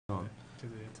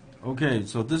Okay,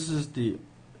 so this is the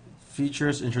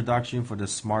features introduction for the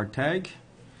Smart Tag.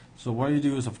 So what you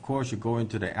do is, of course, you go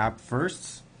into the app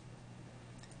first,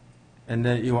 and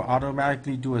then it will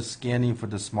automatically do a scanning for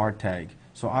the Smart Tag.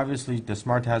 So obviously the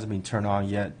Smart Tag hasn't been turned on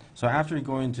yet. So after you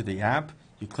go into the app,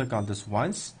 you click on this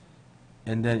once,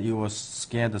 and then it will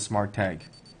scan the Smart Tag.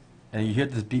 And you hear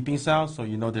this beeping sound, so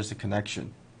you know there's a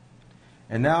connection.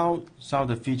 And now some of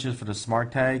the features for the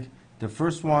Smart Tag. The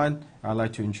first one I'd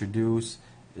like to introduce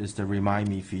is the Remind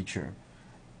Me feature.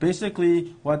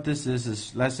 Basically, what this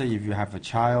is let's say if you have a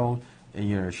child and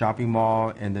you're in a shopping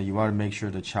mall and then you want to make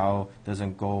sure the child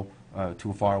doesn't go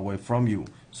too far away from you.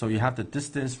 So you have the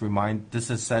distance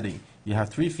setting. You have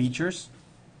three features.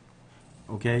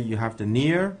 Okay, you have the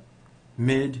near,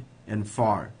 mid, and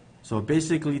far. So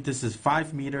basically, this is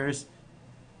 5 meters,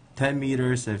 10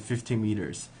 meters, and 15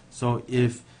 meters. So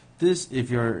if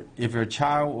your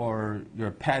child or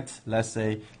your pet, let's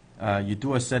say, you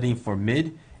do a setting for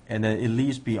mid, and then it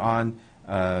leaves beyond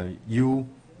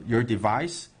your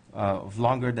device of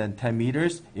longer than 10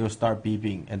 meters, it will start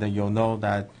beeping, and then you'll know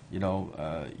that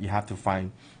you have to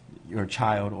find your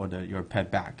child or your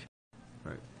pet back.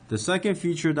 Right. The second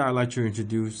feature that I'd like to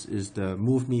introduce is the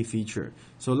Move Me feature.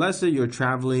 So let's say you're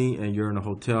traveling and you're in a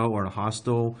hotel or a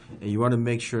hostel, and you want to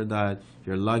make sure that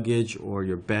your luggage or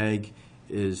your bag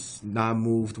is not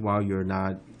moved while you're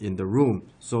not in the room.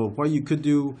 So what you could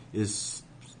do is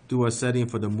do a setting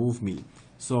for the Move Me.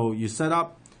 So you set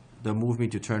up the Move Me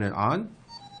to turn it on,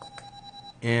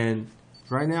 and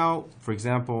right now, for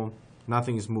example,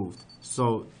 nothing is moved.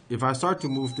 So if I start to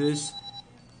move this,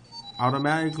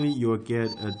 automatically you will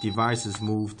get a device is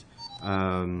moved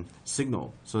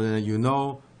signal. So then you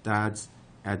know that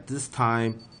at this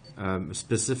time,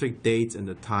 specific dates and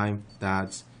the time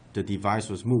that the device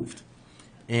was moved.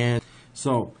 And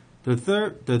so the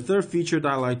third feature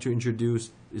that I like to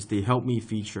introduce is the Help Me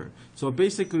feature. So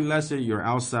basically, let's say you're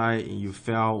outside and you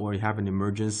fell or you have an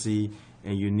emergency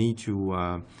and you need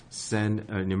to send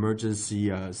an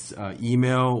emergency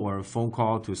email or a phone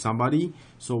call to somebody.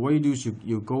 So what you do is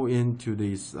you go into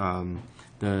this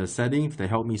the setting, the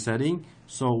Help Me setting.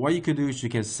 So what you could do is you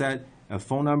can set a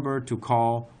phone number to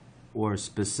call or a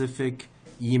specific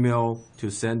email to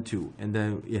send to, and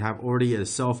then you have already a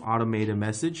self-automated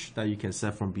message that you can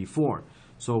set from before.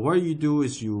 So what you do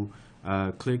is you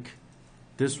click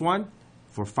this one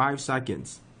for 5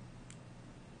 seconds,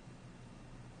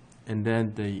 and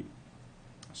then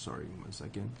sorry, 1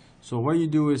 second. So what you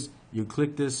do is you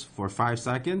click this for 5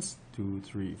 seconds, 2,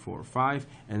 3, 4, 5,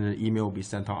 and the email will be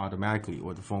sent out automatically,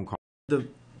 or the phone call.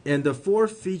 And the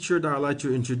fourth feature that I'd like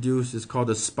to introduce is called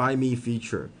the Spy Me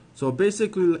feature. So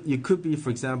basically, you could be, for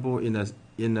example, in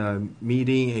a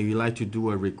meeting and you like to do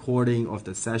a recording of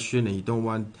the session and you don't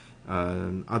want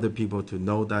other people to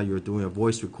know that you're doing a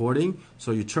voice recording.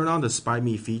 So you turn on the Spy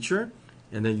Me feature,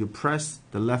 and then you press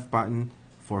the left button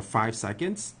for 5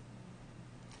 seconds,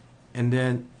 and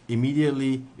then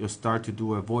immediately you'll start to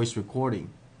do a voice recording.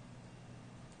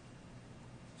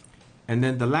 And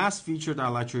then the last feature that I'd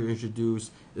like to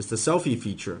introduce is the selfie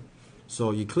feature.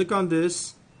 So you click on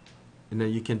this, and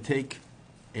then you can take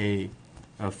a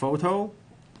photo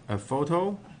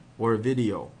or a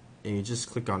video, and you just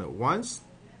click on it once.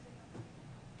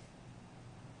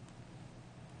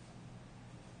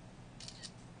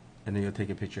 And then you'll take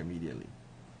a picture immediately.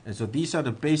 And so these are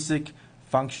the basic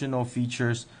functional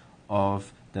features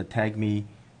of the Tag Me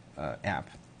app.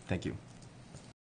 Thank you.